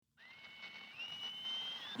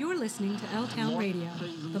You're listening to L-Town Radio,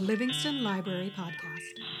 the Livingston Library podcast.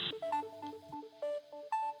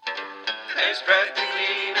 There's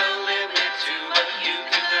practically no limit to what you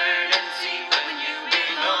can learn and see when you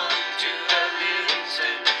belong to the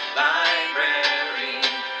Livingston Library.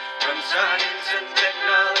 From science and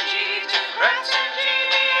technology to rats and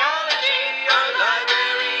genealogy, our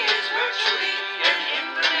library is virtually an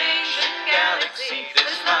information galaxy.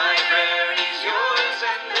 This library's yours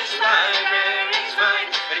and this library's mine.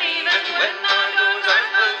 But even when our doors are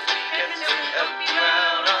closed, we can still help you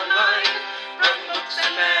out online. From books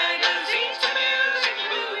and magazines to music,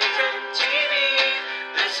 movies, and TV,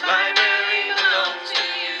 this library belongs to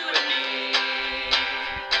you and me.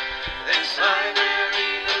 This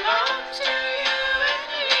library belongs to you and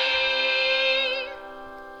me.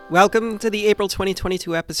 Welcome to the April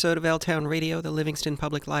 2022 episode of L-Town Radio, the Livingston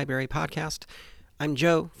Public Library podcast. I'm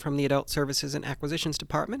Joe from the Adult Services and Acquisitions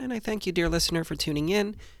Department, and I thank you, dear listener, for tuning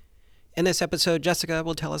in. In this episode, Jessica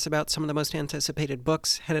will tell us about some of the most anticipated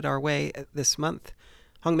books headed our way this month.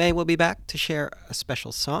 Hong Mei will be back to share a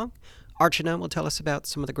special song. Archana will tell us about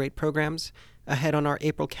some of the great programs ahead on our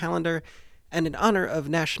April calendar. And in honor of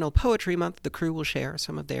National Poetry Month, the crew will share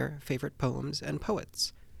some of their favorite poems and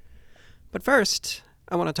poets. But first,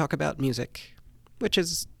 I want to talk about music, which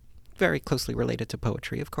is very closely related to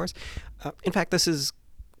poetry, of course. In fact, this is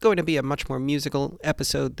going to be a much more musical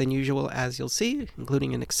episode than usual, as you'll see,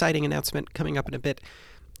 including an exciting announcement coming up in a bit.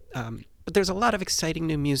 But there's a lot of exciting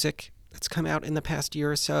new music that's come out in the past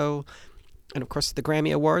year or so. And of course, the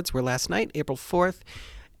Grammy Awards were last night, April 4th.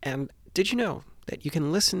 And did you know that you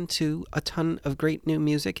can listen to a ton of great new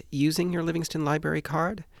music using your Livingston Library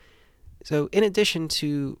card? So in addition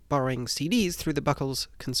to borrowing CDs through the Buckles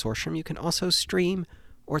Consortium, you can also stream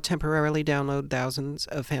or temporarily download thousands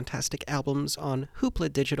of fantastic albums on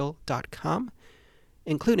hoopladigital.com,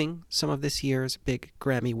 including some of this year's big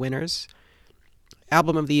Grammy winners.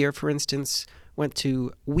 Album of the year, for instance, went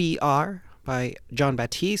to We Are by Jon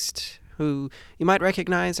Batiste, who you might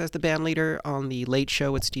recognize as the band leader on The Late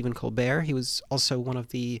Show with Stephen Colbert. He was also one of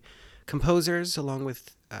the composers, along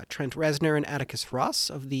with Trent Reznor and Atticus Ross,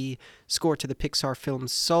 of the score to the Pixar film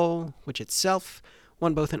Soul, which itself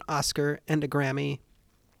won both an Oscar and a Grammy.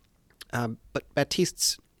 But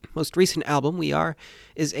Batiste's most recent album, We Are,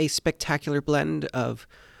 is a spectacular blend of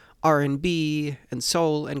R&B and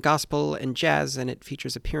soul and gospel and jazz, and it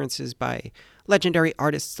features appearances by legendary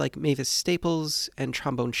artists like Mavis Staples and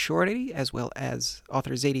Trombone Shorty, as well as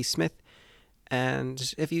author Zadie Smith.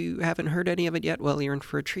 And if you haven't heard any of it yet, well, you're in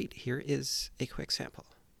for a treat. Here is a quick sample.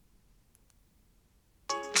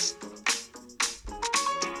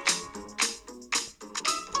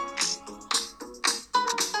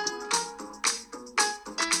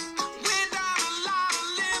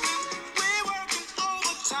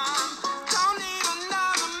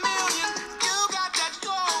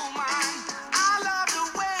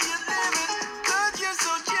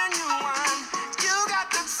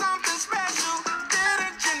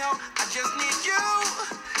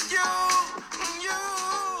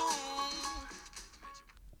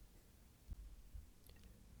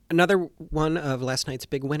 Another one of last night's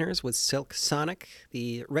big winners was Silk Sonic,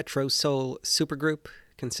 the retro soul supergroup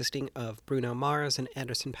consisting of Bruno Mars and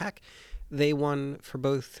Anderson .Paak. They won for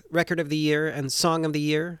both Record of the Year and Song of the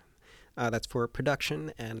Year. That's for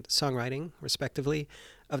production and songwriting, respectively,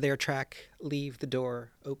 of their track Leave the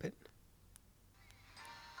Door Open.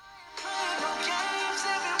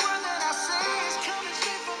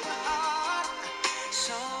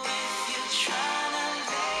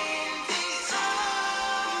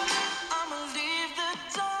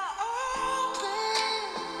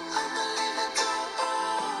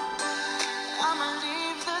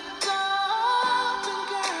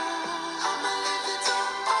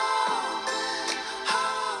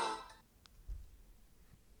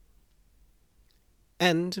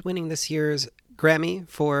 And winning this year's Grammy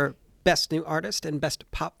for Best New Artist and Best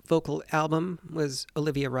Pop Vocal Album was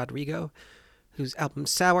Olivia Rodrigo, whose album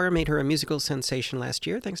Sour made her a musical sensation last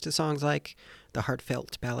year thanks to songs like the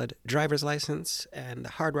heartfelt ballad Driver's License and the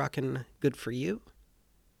hard rockin' Good For You.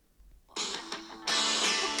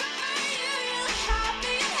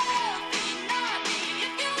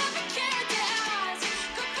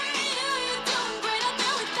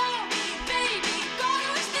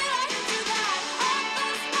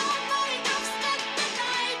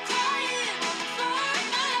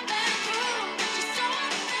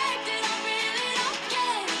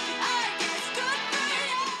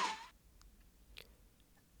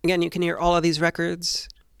 Again, you can hear all of these records,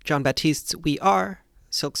 Jon Batiste's We Are,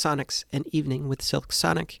 Silk Sonic's An Evening with Silk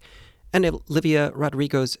Sonic, and Olivia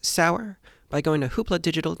Rodrigo's Sour by going to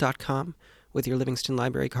hoopladigital.com, with your Livingston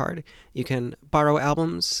Library card. You can borrow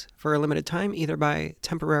albums for a limited time, either by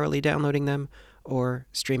temporarily downloading them or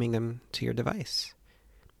streaming them to your device.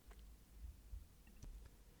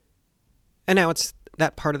 And now it's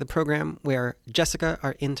that part of the program where Jessica,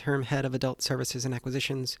 our interim head of Adult Services and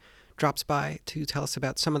Acquisitions, drops by to tell us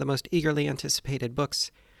about some of the most eagerly anticipated books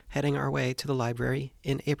heading our way to the library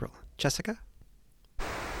in April. Jessica?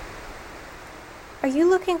 Are you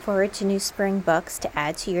looking forward to new spring books to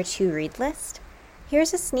add to your to-read list?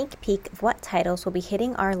 Here's a sneak peek of what titles will be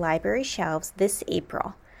hitting our library shelves this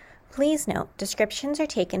April. Please note, descriptions are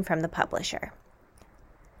taken from the publisher.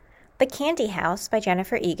 The Candy House by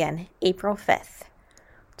Jennifer Egan, April 5th.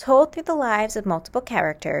 Told through the lives of multiple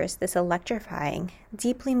characters, this electrifying,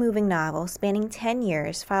 deeply moving novel spanning 10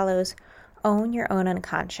 years follows Own Your Own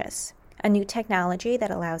Unconscious, a new technology that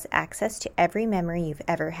allows access to every memory you've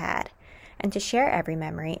ever had, and to share every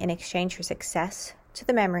memory in exchange for success to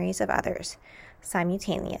the memories of others,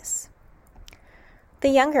 simultaneous. The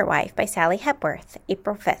Younger Wife by Sally Hepworth,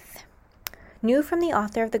 April 5th. New from the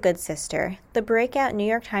author of The Good Sister, the breakout New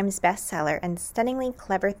York Times bestseller and stunningly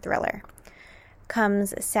clever thriller,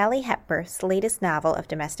 comes Sally Hepworth's latest novel of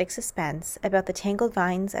domestic suspense about the tangled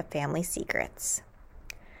vines of family secrets.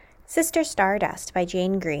 Sister Stardust by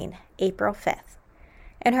Jane Green, April 5th.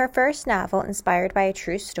 In her first novel inspired by a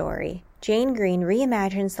true story, Jane Green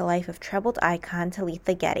reimagines the life of troubled icon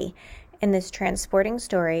Talitha Getty in this transporting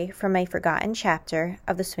story from a forgotten chapter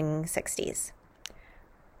of the swinging 60s.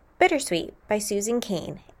 Bittersweet by Susan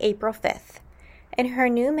Cain, April 5th. In her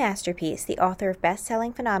new masterpiece, the author of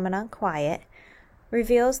best-selling phenomenon Quiet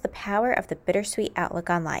reveals the power of the bittersweet outlook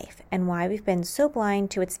on life and why we've been so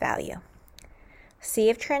blind to its value.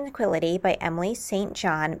 Sea of Tranquility by Emily St.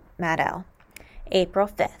 John Mandel, April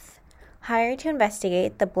 5th. Hired to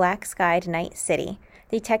investigate the black-skied night city,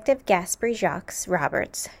 Detective Gaspard Jacques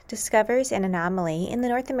Roberts discovers an anomaly in the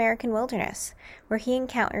North American wilderness, where he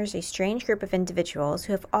encounters a strange group of individuals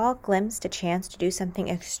who have all glimpsed a chance to do something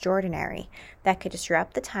extraordinary that could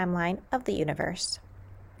disrupt the timeline of the universe.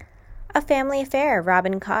 A Family Affair,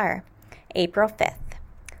 Robin Carr, April 5th.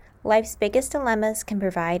 Life's biggest dilemmas can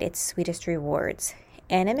provide its sweetest rewards.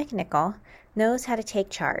 Anna McNichol knows how to take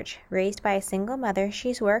charge. Raised by a single mother,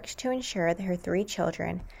 she's worked to ensure that her 3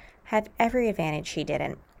 children have every advantage she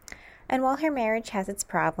didn't. And while her marriage has its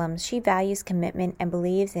problems, she values commitment and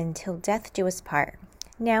believes in till death do us part.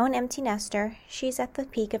 Now an empty nester, she's at the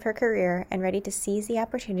peak of her career and ready to seize the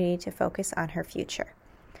opportunity to focus on her future.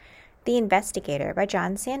 The Investigator by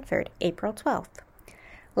John Sanford, April 12th.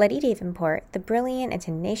 Letty Davenport, the brilliant and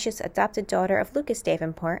tenacious adopted daughter of Lucas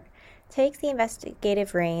Davenport, takes the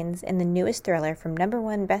investigative reins in the newest thriller from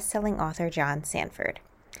 #1 best-selling author John Sanford.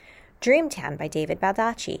 Dreamtown by David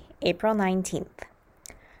Baldacci, April 19th.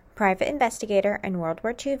 Private investigator and World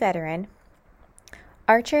War II veteran,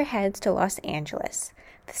 Archer heads to Los Angeles,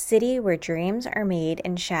 the city where dreams are made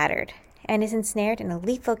and shattered, and is ensnared in a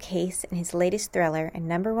lethal case in his latest thriller and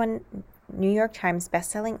 #1 New York Times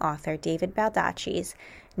bestselling author David Baldacci's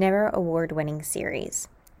Never Award-winning series.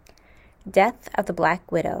 Death of the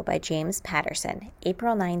Black Widow by James Patterson,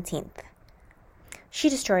 April 19th. She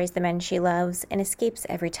destroys the men she loves and escapes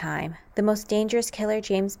every time. The most dangerous killer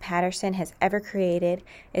James Patterson has ever created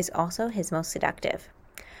is also his most seductive.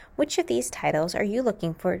 Which of these titles are you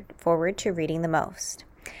looking forward to reading the most?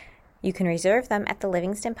 You can reserve them at the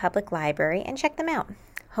Livingston Public Library and check them out.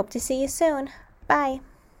 Hope to see you soon. Bye.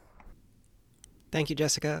 Thank you,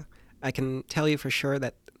 Jessica. I can tell you for sure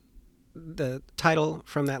that the title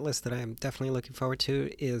from that list that I am definitely looking forward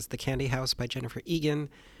to is The Candy House by Jennifer Egan.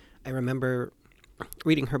 I remember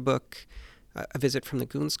reading her book, A Visit from the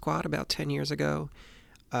Goon Squad, about 10 years ago,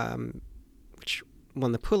 which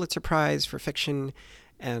won the Pulitzer Prize for fiction,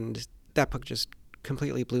 and that book just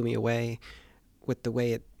completely blew me away with the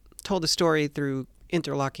way it told the story through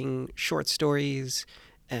interlocking short stories,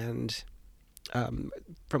 and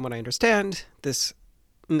from what I understand, this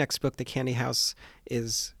next book, The Candy House,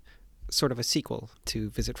 is sort of a sequel to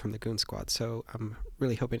Visit from the Goon Squad, so I'm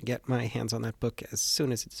really hoping to get my hands on that book as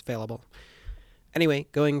soon as it's available. Anyway,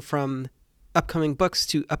 going from upcoming books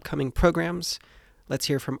to upcoming programs, let's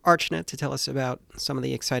hear from Archana to tell us about some of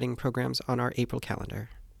the exciting programs on our April calendar.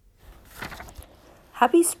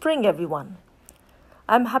 Happy spring, everyone.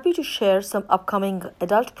 I'm happy to share some upcoming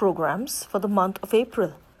adult programs for the month of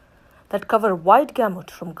April that cover a wide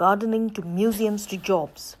gamut from gardening to museums to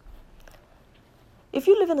jobs. If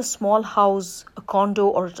you live in a small house, a condo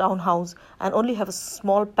or a townhouse and only have a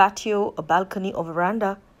small patio, a balcony or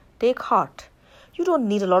veranda, take heart. You don't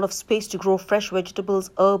need a lot of space to grow fresh vegetables,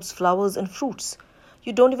 herbs, flowers and fruits.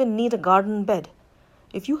 You don't even need a garden bed.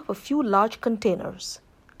 If you have a few large containers,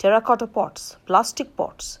 terracotta pots, plastic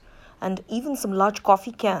pots, and even some large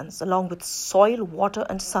coffee cans, along with soil, water,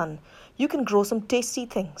 and sun, you can grow some tasty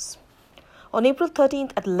things. On April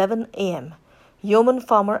 13th at 11 a.m., yeoman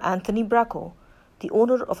farmer Anthony Bracco, the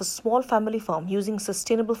owner of a small family farm using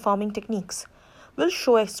sustainable farming techniques, will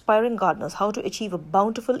show aspiring gardeners how to achieve a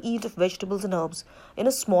bountiful yield of vegetables and herbs in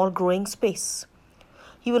a small growing space.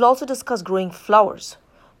 He will also discuss growing flowers,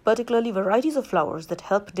 particularly varieties of flowers that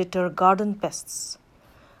help deter garden pests.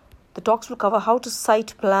 The talks will cover how to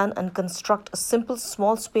site, plan, and construct a simple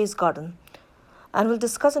small space garden, and will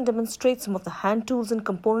discuss and demonstrate some of the hand tools and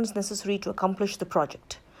components necessary to accomplish the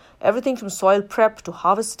project. Everything from soil prep to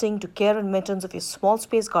harvesting to care and maintenance of your small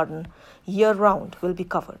space garden year-round will be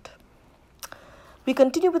covered. We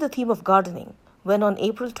continue with the theme of gardening when on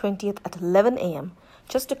April 20th at 11 a.m.,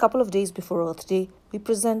 just a couple of days before Earth Day, we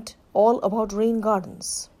present All About Rain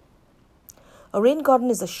Gardens. A rain garden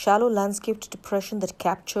is a shallow landscaped depression that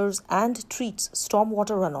captures and treats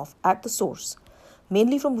stormwater runoff at the source,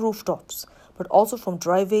 mainly from rooftops, but also from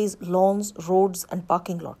driveways, lawns, roads, and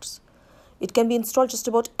parking lots. It can be installed just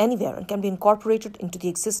about anywhere and can be incorporated into the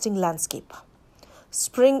existing landscape.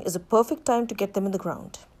 Spring is a perfect time to get them in the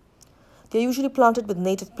ground. They are usually planted with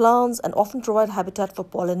native plants and often provide habitat for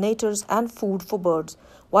pollinators and food for birds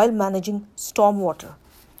while managing stormwater.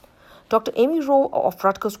 Dr. Amy Rowe of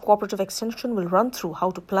Rutgers Cooperative Extension will run through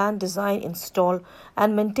how to plan, design, install,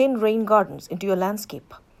 and maintain rain gardens into your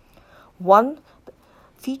landscape. One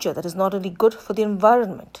feature that is not only good for the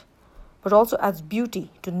environment, but also adds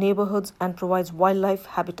beauty to neighborhoods and provides wildlife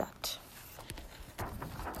habitat.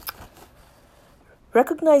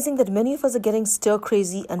 Recognizing that many of us are getting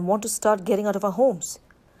stir-crazy and want to start getting out of our homes,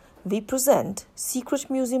 we present Secret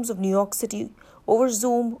Museums of New York City over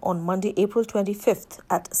Zoom on Monday, April 25th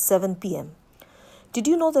at 7 p.m. Did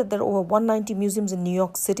you know that there are over 190 museums in New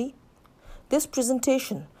York City? This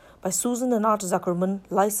presentation by Susan and Art Zuckerman,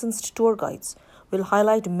 licensed tour guides, will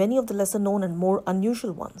highlight many of the lesser-known and more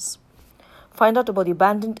unusual ones. Find out about the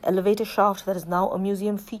abandoned elevator shaft that is now a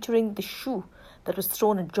museum featuring the shoe that was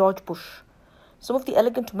thrown at George Bush, some of the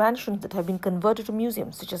elegant mansions that have been converted to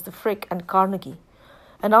museums such as the Frick and Carnegie,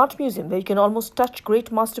 an art museum where you can almost touch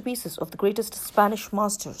great masterpieces of the greatest Spanish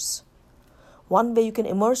masters, one where you can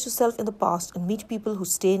immerse yourself in the past and meet people who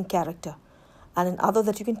stay in character, and another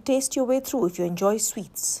that you can taste your way through if you enjoy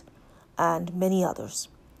sweets, and many others.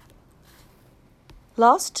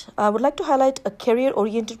 Last, I would like to highlight a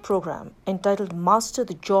career-oriented program entitled Master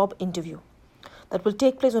the Job Interview that will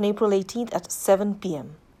take place on April 18th at 7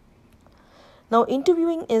 p.m. Now,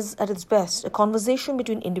 interviewing is, at its best, a conversation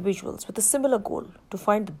between individuals with a similar goal to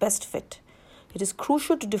find the best fit. It is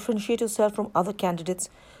crucial to differentiate yourself from other candidates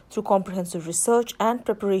through comprehensive research and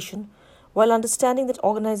preparation, while understanding that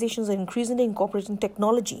organizations are increasingly incorporating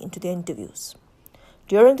technology into their interviews.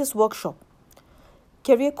 During this workshop,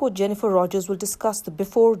 career coach Jennifer Rogers will discuss the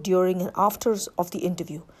before, during, and afters of the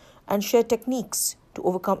interview and share techniques to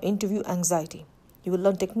overcome interview anxiety. You will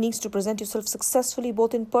learn techniques to present yourself successfully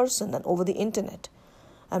both in person and over the internet,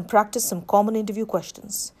 and practice some common interview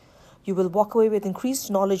questions. You will walk away with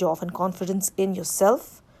increased knowledge of and confidence in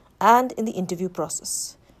yourself and in the interview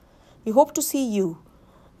process. We hope to see you,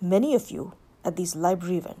 many of you, at these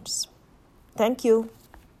library events. Thank you.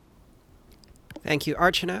 Thank you,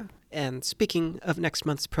 Archana. And speaking of next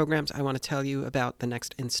month's programs, I want to tell you about the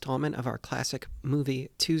next installment of our Classic Movie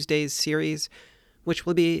Tuesdays series, which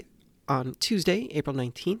will be on Tuesday, April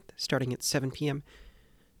 19th, starting at 7 p.m.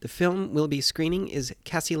 The film we'll be screening is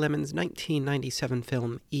Cassie Lemon's 1997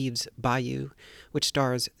 film Eve's Bayou, which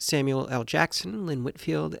stars Samuel L. Jackson, Lynn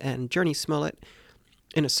Whitfield, and Jurnee Smollett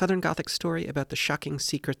in a Southern Gothic story about the shocking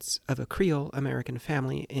secrets of a Creole American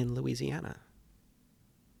family in Louisiana.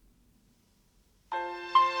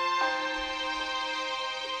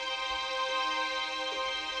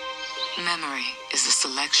 Memory is a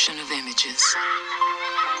selection of images,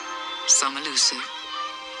 some elusive,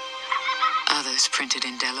 others printed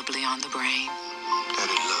indelibly on the brain.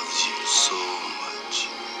 Daddy loves you so much.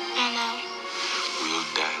 I know. We'll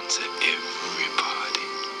dance at every party.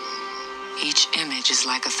 Each image is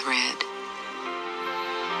like a thread,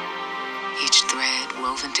 each thread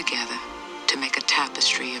woven together to make a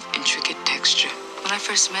tapestry of intricate texture. When I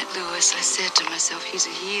first met Louis, I said to myself, he's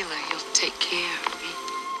a healer. He'll take care of me.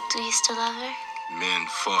 Do you still love her? Men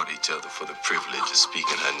fought each other for the privilege of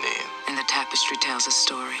speaking her name. And the tapestry tells a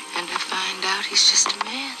story. And I find out he's just a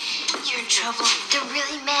man. You're in trouble. They're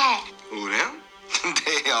really mad. Who, them?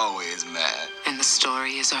 They always mad. And the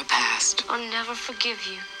story is our past. I'll never forgive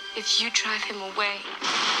you if you drive him away.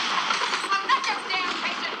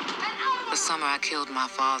 The summer I killed my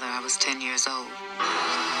father, I was 10 years old.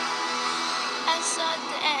 I saw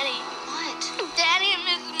Dad.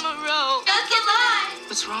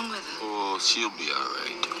 wrong with her? Oh, she'll be all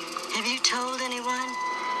right. Have you told anyone?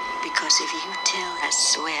 Because if you tell, I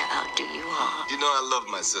swear I'll do you harm. You know I love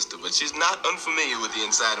my sister, but she's not unfamiliar with the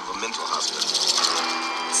inside of a mental hospital.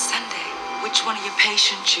 Sunday. Which one of your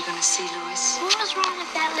patients you gonna see, Louis? What's wrong with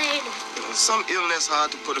that lady? Some illness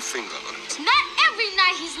hard to put a finger on. Not every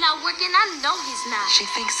night he's not working. I know he's not. She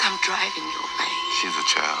thinks I'm driving you away. She's a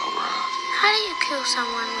child, Rob. How do you kill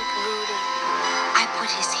someone with voodoo? I put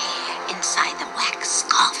his hair inside the wax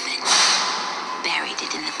coffin. Buried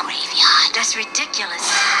it in the graveyard. That's ridiculous.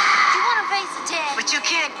 You want to face the dead? But you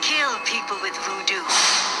can't kill people with voodoo.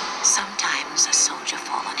 Sometimes a soldier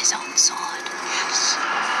fall on his own sword. Yes.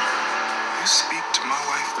 You speak to my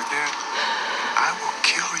wife again, I will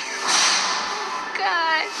kill you.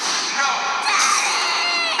 God. No!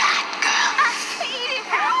 Bad girl. I hate it.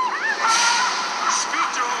 Speak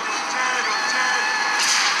to him, I'm dead.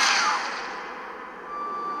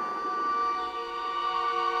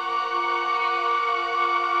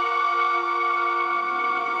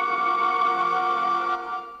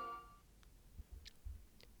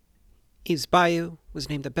 Eve's Bayou was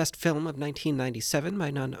named the best film of 1997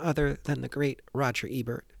 by none other than the great Roger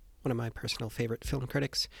Ebert, one of my personal favorite film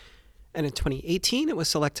critics. And in 2018, it was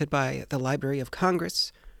selected by the Library of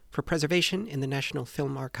Congress for preservation in the National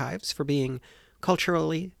Film Archives for being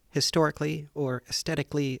culturally, historically, or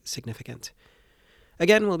aesthetically significant.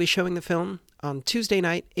 Again, we'll be showing the film on Tuesday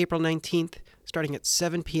night, April 19th, starting at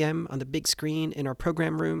 7 p.m. on the big screen in our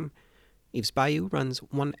program room. Eve's Bayou runs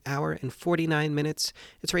 1 hour and 49 minutes.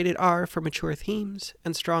 It's rated R for mature themes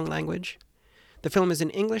and strong language. The film is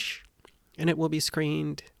in English, and it will be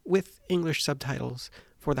screened with English subtitles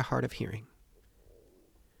for the hard of hearing.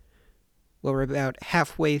 Well, we're about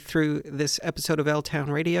halfway through this episode of L-Town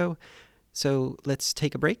Radio, so let's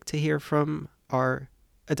take a break to hear from our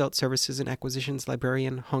Adult Services and Acquisitions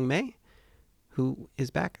librarian, Hong Mei, who is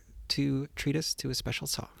back to treat us to a special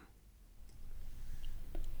song.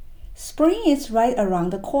 Spring is right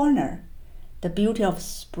around the corner. The beauty of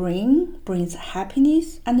spring brings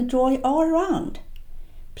happiness and joy all around.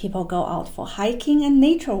 People go out for hiking and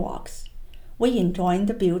nature walks. We enjoy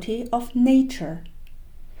the beauty of nature.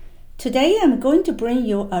 Today I'm going to bring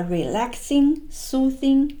you a relaxing,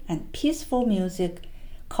 soothing, and peaceful music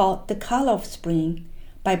called The Color of Spring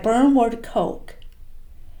by Bernward Koch.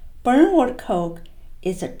 Bernward Koch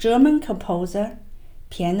is a German composer,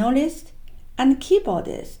 pianist, and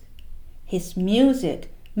keyboardist. His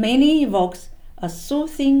music mainly evokes a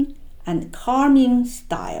soothing and calming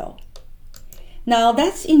style. Now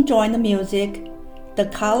let's enjoy the music, The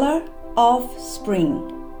Color of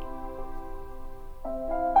Spring.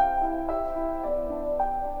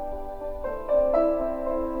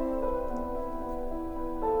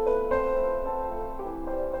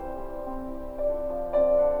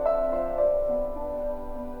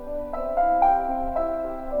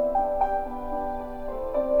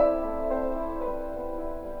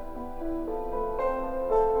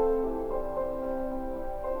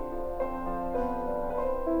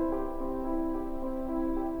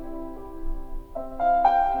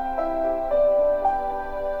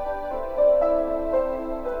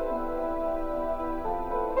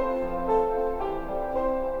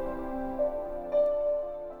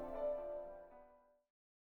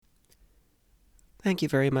 Thank you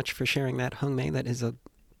very much for sharing that, Hong Mei. That is a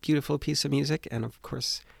beautiful piece of music and, of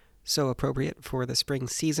course, so appropriate for the spring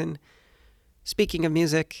season. Speaking of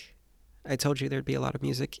music, I told you there'd be a lot of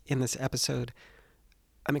music in this episode.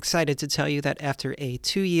 I'm excited to tell you that after a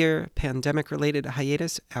 2-year pandemic-related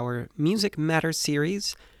hiatus, our Music Matters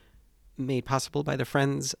series, made possible by the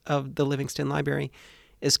Friends of the Livingston Library,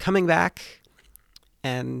 is coming back.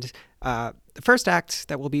 And the first act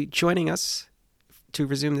that will be joining us to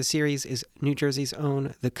resume the series is New Jersey's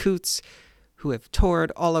own The Coots, who have toured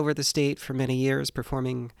all over the state for many years,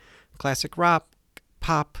 performing classic rock,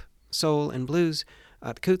 pop, soul, and blues.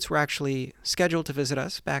 The Coots were actually scheduled to visit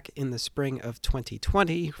us back in the spring of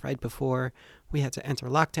 2020, right before we had to enter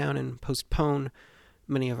lockdown and postpone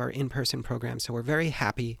many of our in-person programs. So we're very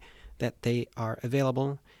happy that they are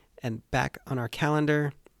available and back on our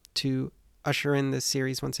calendar to usher in this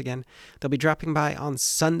series once again. They'll be dropping by on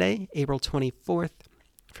Sunday, April 24th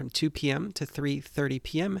from 2 p.m. to 3:30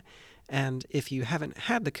 p.m. And if you haven't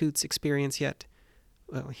had the Coots experience yet,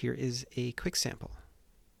 well, here is a quick sample.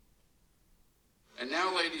 And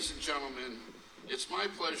now, ladies and gentlemen, it's my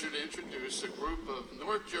pleasure to introduce a group of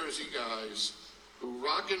North Jersey guys who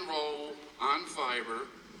rock and roll on fiber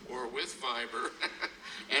or with fiber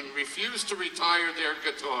and refuse to retire their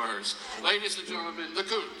guitars. Ladies and gentlemen, the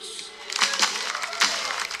Coots.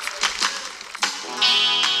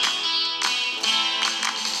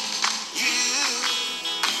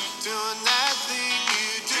 You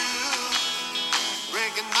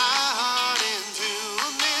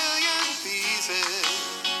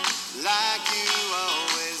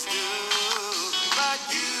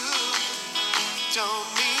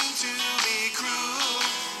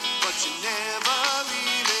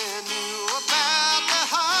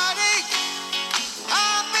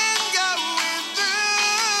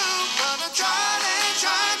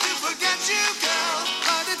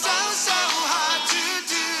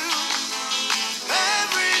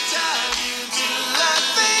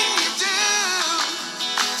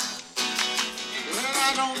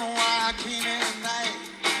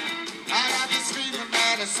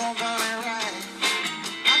so gonna right.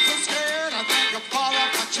 I'm so scared I think I'll fall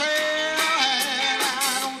off my chair. And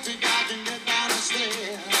I don't think I can get down the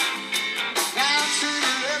stairs. Down to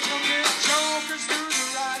the left of this jokers, to the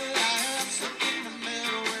right, and I am stuck in the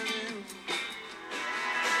middle with you.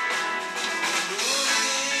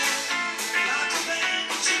 Like a band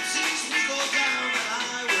of gypsies, we go down the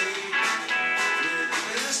highway.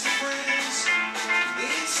 We're the best of friends,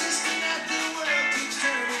 insisting that the world keeps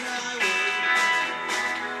turning our way.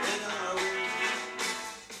 And our way.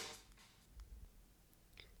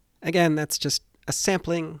 Again, that's just a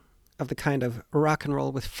sampling of the kind of rock and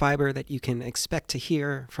roll with fiber that you can expect to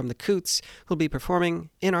hear from the Coots, who'll be performing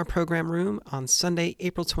in our program room on Sunday,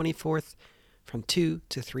 April 24th from 2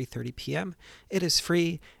 to 3:30 p.m. It is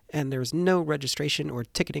free, and there's no registration or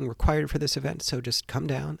ticketing required for this event, so just come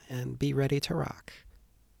down and be ready to rock.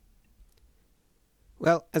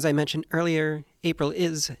 Well, as I mentioned earlier, April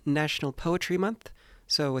is National Poetry Month,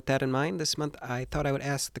 so with that in mind, this month I thought I would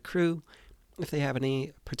ask the crew if they have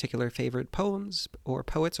any particular favorite poems or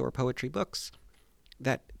poets or poetry books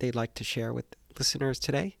that they'd like to share with listeners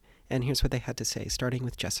today. And here's what they had to say, starting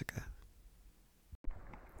with Jessica.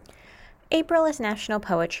 April is National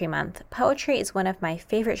Poetry Month. Poetry is one of my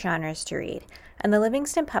favorite genres to read, and the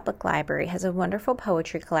Livingston Public Library has a wonderful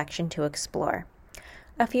poetry collection to explore.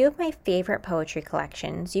 A few of my favorite poetry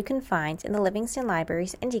collections you can find in the Livingston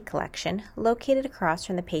Library's Indie Collection, located across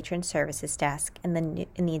from the Patron Services Desk in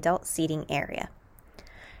the adult seating area.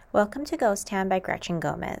 Welcome to Ghost Town by Gretchen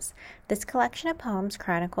Gomez. This collection of poems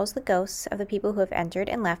chronicles the ghosts of the people who have entered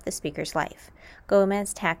and left the speaker's life.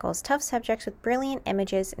 Gomez tackles tough subjects with brilliant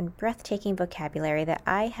images and breathtaking vocabulary that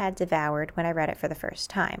I had devoured when I read it for the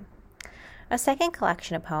first time. A second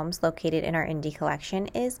collection of poems located in our Indie Collection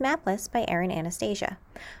is Mapless by Erin Anastasia.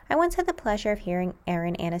 I once had the pleasure of hearing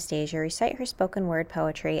Erin Anastasia recite her spoken word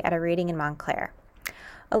poetry at a reading in Montclair.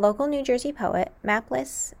 A local New Jersey poet,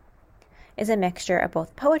 Mapless is a mixture of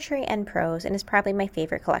both poetry and prose and is probably my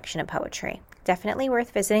favorite collection of poetry. Definitely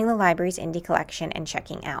worth visiting the library's Indie Collection and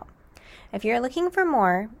checking out. If you're looking for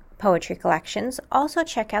more poetry collections, also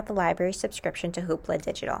check out the library's subscription to Hoopla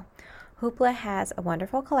Digital. Hoopla has a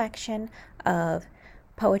wonderful collection of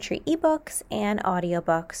poetry ebooks and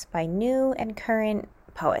audiobooks by new and current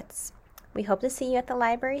poets. We hope to see you at the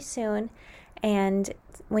library soon, and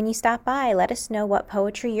when you stop by, let us know what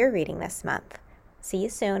poetry you're reading this month. See you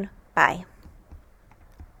soon. Bye.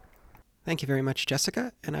 Thank you very much,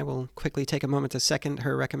 Jessica, and I will quickly take a moment to second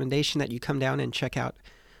her recommendation that you come down and check out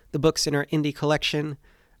the books in our Indie Collection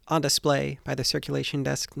on display by the circulation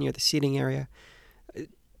desk near the seating area.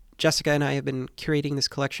 Jessica and I have been curating this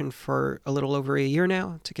collection for a little over a year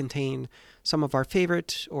now to contain some of our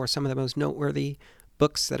favorite or some of the most noteworthy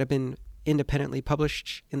books that have been independently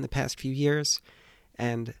published in the past few years.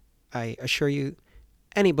 And I assure you,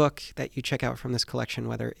 any book that you check out from this collection,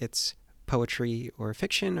 whether it's poetry or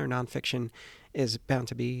fiction or nonfiction, is bound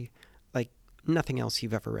to be like nothing else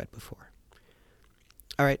you've ever read before.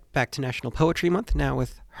 All right, back to National Poetry Month now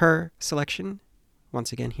with her selection.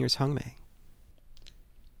 Once again, here's Hong Mei.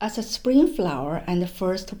 As a spring flower and the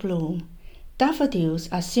first bloom,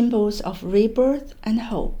 daffodils are symbols of rebirth and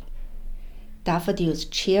hope. Daffodils'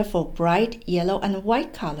 cheerful bright yellow and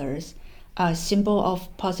white colors are a symbol of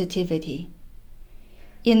positivity.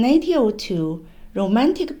 In 1802,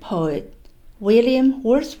 Romantic poet William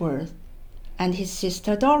Wordsworth and his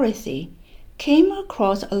sister Dorothy came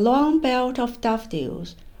across a long belt of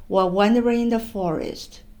daffodils while wandering in the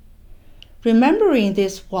forest. Remembering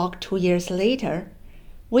this walk 2 years later,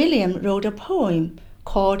 William wrote a poem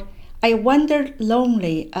called I Wandered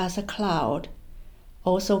Lonely as a Cloud,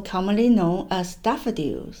 also commonly known as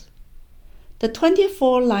Daffodils. The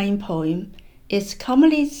 24-line poem is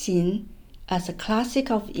commonly seen as a classic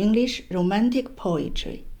of English Romantic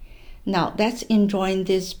poetry. Now let's enjoy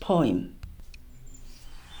this poem.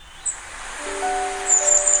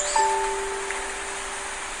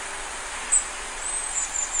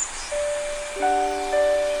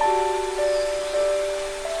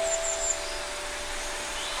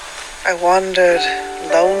 I wandered,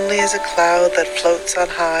 lonely as a cloud that floats on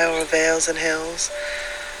high o'er vales and hills,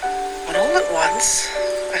 when all at once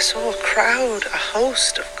I saw a crowd, a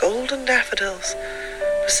host of golden daffodils,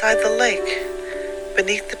 beside the lake,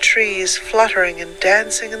 beneath the trees, fluttering and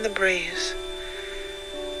dancing in the breeze.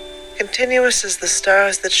 Continuous as the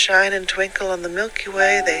stars that shine and twinkle on the Milky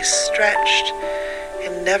Way, they stretched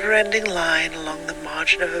in never-ending line along the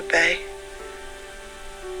margin of a bay.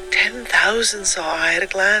 10,000 saw I at a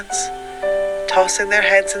glance, tossing their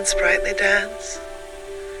heads in sprightly dance.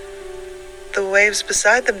 The waves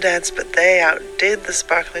beside them danced, but they outdid the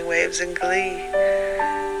sparkling waves in glee.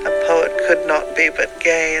 A poet could not be but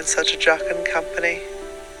gay in such a jocund company.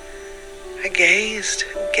 I gazed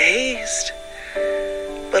and gazed,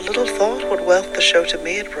 but little thought what wealth the show to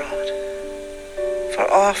me had brought. For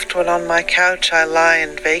oft when on my couch I lie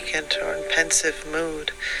in vacant or in pensive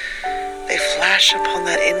mood, they flash upon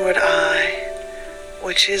that inward eye,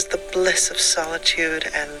 which is the bliss of solitude,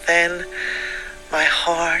 and then my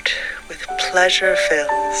heart with pleasure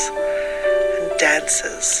fills and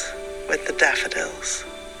dances with the daffodils.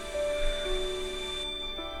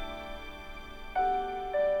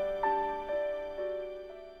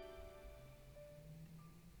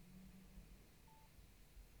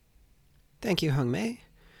 Thank you, Hung Mei.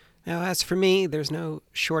 Now, as for me, there's no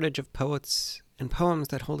shortage of poets and poems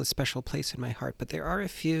that hold a special place in my heart, but there are a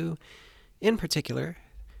few in particular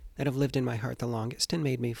that have lived in my heart the longest and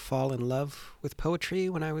made me fall in love with poetry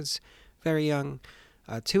when I was very young.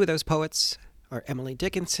 Two of those poets are Emily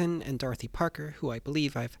Dickinson and Dorothy Parker, who I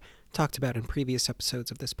believe I've talked about in previous episodes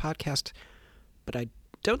of this podcast, but I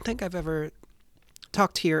don't think I've ever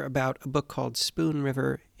talked here about a book called Spoon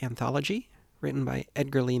River Anthology, written by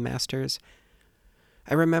Edgar Lee Masters.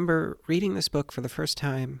 I remember reading this book for the first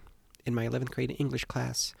time in my 11th grade English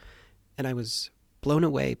class, and I was blown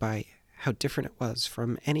away by how different it was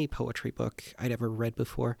from any poetry book I'd ever read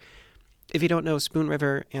before. If you don't know, Spoon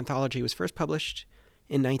River Anthology was first published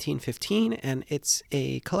in 1915, and it's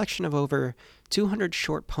a collection of over 200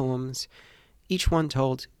 short poems, each one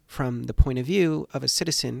told from the point of view of a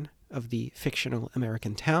citizen of the fictional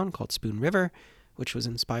American town called Spoon River, which was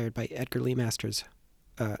inspired by Edgar Lee Masters'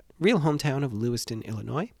 real hometown of Lewiston,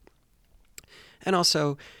 Illinois. And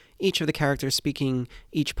also, each of the characters speaking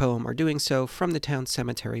each poem are doing so from the town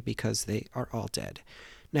cemetery because they are all dead.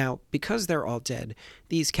 Now, because they're all dead,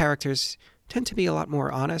 these characters tend to be a lot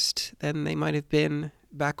more honest than they might have been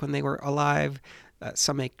back when they were alive.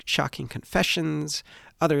 Some make shocking confessions,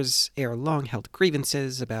 others air long-held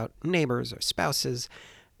grievances about neighbors or spouses,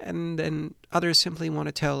 and then others simply want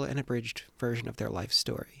to tell an abridged version of their life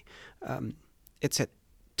story. It's at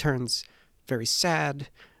turns very sad,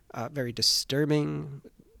 very disturbing,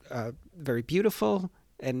 very beautiful,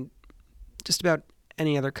 and just about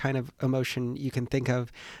any other kind of emotion you can think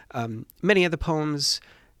of. Many of the poems,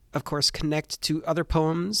 of course, connect to other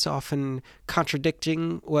poems, often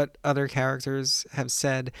contradicting what other characters have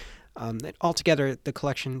said. And altogether, the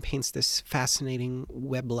collection paints this fascinating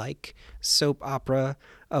web-like soap opera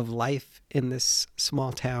of life in this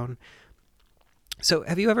small town. So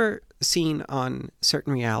have you ever seen on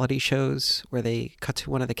certain reality shows where they cut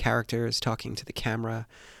to one of the characters talking to the camera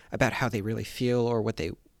about how they really feel or what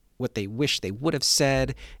they wish they would have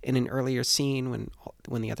said in an earlier scene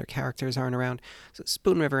when the other characters aren't around? So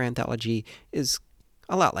Spoon River Anthology is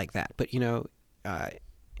a lot like that, but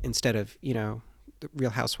instead of the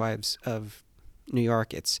Real Housewives of New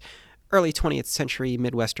York, it's early 20th century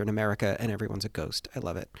Midwestern America, and everyone's a ghost. I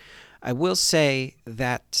love it. I will say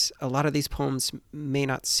that a lot of these poems may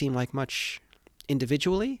not seem like much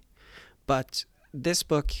individually, but this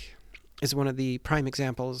book is one of the prime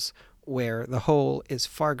examples where the whole is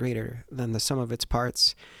far greater than the sum of its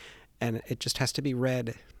parts, and it just has to be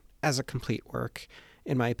read as a complete work,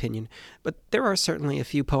 in my opinion. But there are certainly a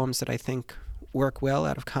few poems that I think work well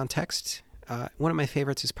out of context. One of my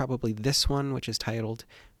favorites is probably this one, which is titled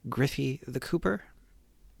Griffey the Cooper.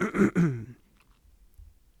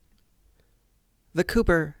 The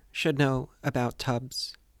Cooper should know about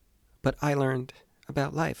tubs, but I learned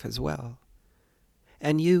about life as well.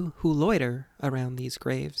 And you who loiter around these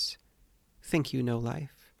graves think you know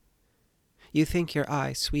life. You think your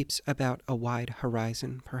eye sweeps about a wide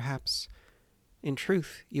horizon, perhaps. In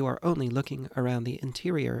truth, you are only looking around the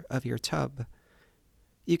interior of your tub.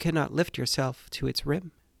 You cannot lift yourself to its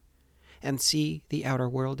rim and see the outer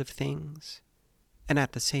world of things, and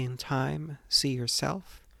at the same time see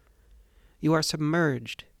yourself. You are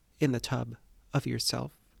submerged in the tub of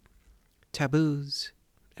yourself. Taboos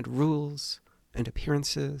and rules and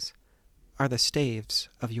appearances are the staves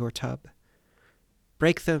of your tub.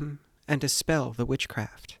 Break them and dispel the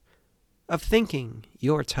witchcraft of thinking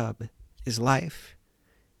your tub is life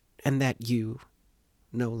and that you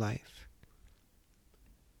know life.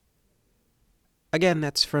 Again,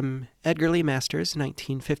 that's from Edgar Lee Masters'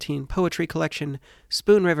 1915 poetry collection,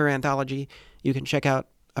 Spoon River Anthology. You can check out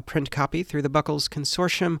a print copy through the Buckles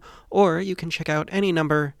Consortium, or you can check out any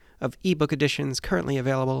number of ebook editions currently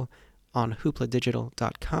available on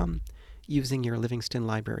hoopladigital.com using your Livingston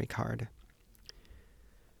Library card.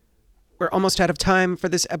 We're almost out of time for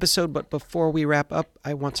this episode, but before we wrap up,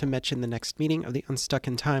 I want to mention the next meeting of the Unstuck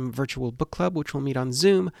in Time Virtual Book Club, which will meet on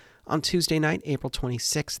Zoom on Tuesday night, April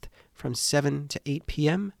 26th, from 7 to 8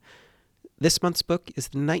 p.m. This month's book is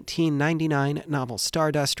the 1999 novel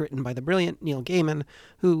Stardust, written by the brilliant Neil Gaiman,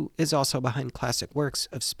 who is also behind classic works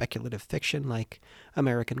of speculative fiction like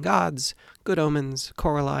American Gods, Good Omens,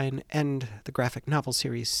 Coraline, and the graphic novel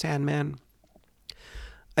series Sandman.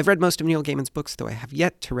 I've read most of Neil Gaiman's books, though I have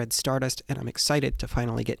yet to read Stardust, and I'm excited to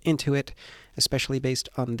finally get into it, especially based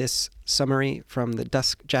on this summary from the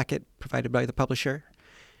Dusk Jacket provided by the publisher.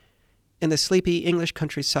 In the sleepy English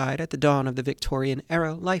countryside at the dawn of the Victorian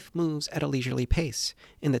era, life moves at a leisurely pace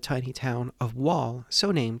in the tiny town of Wall,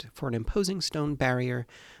 so named for an imposing stone barrier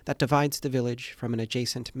that divides the village from an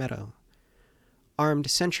adjacent meadow.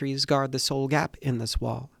 Armed sentries guard the sole gap in this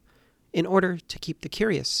wall, in order to keep the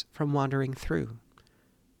curious from wandering through.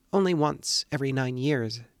 Only once every 9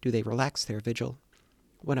 years do they relax their vigil,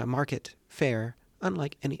 when a market fair,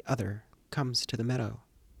 unlike any other, comes to the meadow.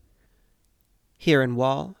 Here in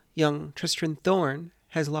Wall, young Tristram Thorne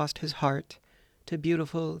has lost his heart to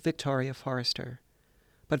beautiful Victoria Forrester.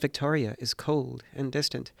 But Victoria is cold and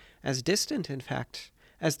distant, in fact,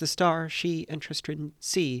 as the star she and Tristram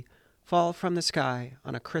see fall from the sky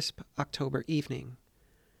on a crisp October evening.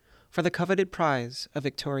 For the coveted prize of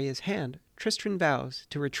Victoria's hand, Tristram vows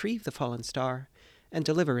to retrieve the fallen star and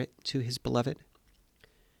deliver it to his beloved.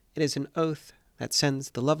 It is an oath that sends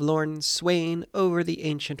the lovelorn swain over the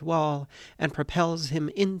ancient wall and propels him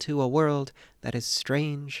into a world that is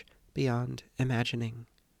strange beyond imagining.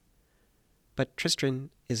 But Tristram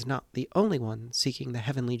is not the only one seeking the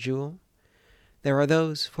heavenly jewel. There are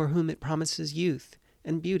those for whom it promises youth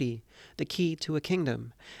and beauty, the key to a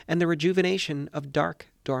kingdom, and the rejuvenation of dark,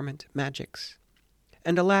 dormant magics.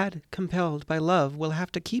 And a lad compelled by love will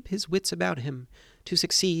have to keep his wits about him to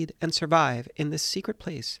succeed and survive in this secret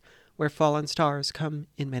place where fallen stars come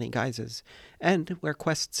in many guises, and where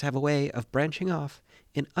quests have a way of branching off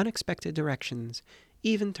in unexpected directions,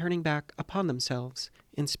 even turning back upon themselves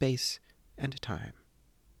in space and time.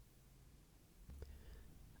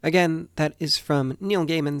 Again, that is from Neil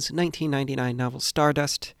Gaiman's 1999 novel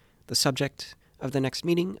Stardust, the subject of the next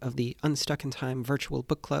meeting of the Unstuck in Time Virtual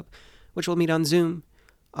Book Club, which will meet on Zoom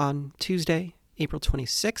on Tuesday, April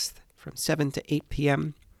 26th from 7 to 8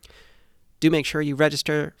 p.m. Do make sure you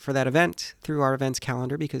register for that event through our events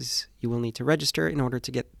calendar, because you will need to register in order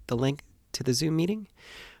to get the link to the Zoom meeting.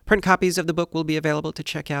 Print copies of the book will be available to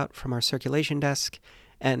check out from our circulation desk,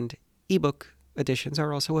 and ebook editions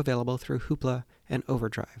are also available through Hoopla and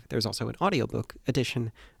Overdrive. There's also an audiobook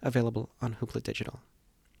edition available on Hoopla Digital.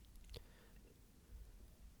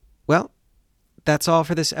 Well, that's all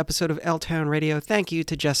for this episode of L-Town Radio. Thank you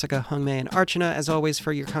to Jessica, Hungmei, and Archana, as always,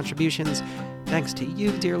 for your contributions. Thanks to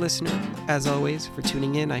you, dear listener, as always, for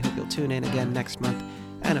tuning in. I hope you'll tune in again next month.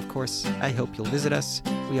 And, of course, I hope you'll visit us.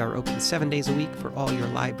 We are open 7 days a week for all your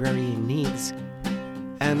librarying needs.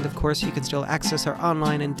 And, of course, you can still access our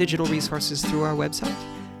online and digital resources through our website,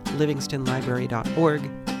 livingstonlibrary.org.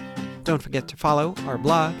 Don't forget to follow our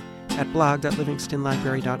blog at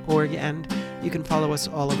blog.livingstonlibrary.org, and you can follow us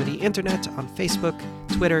all over the internet on Facebook,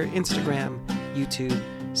 Twitter, Instagram, YouTube,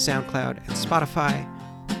 SoundCloud, and Spotify,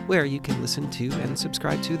 where you can listen to and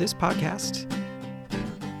subscribe to this podcast.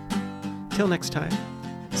 Till next time,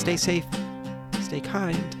 stay safe, stay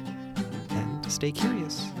kind, and stay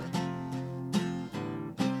curious.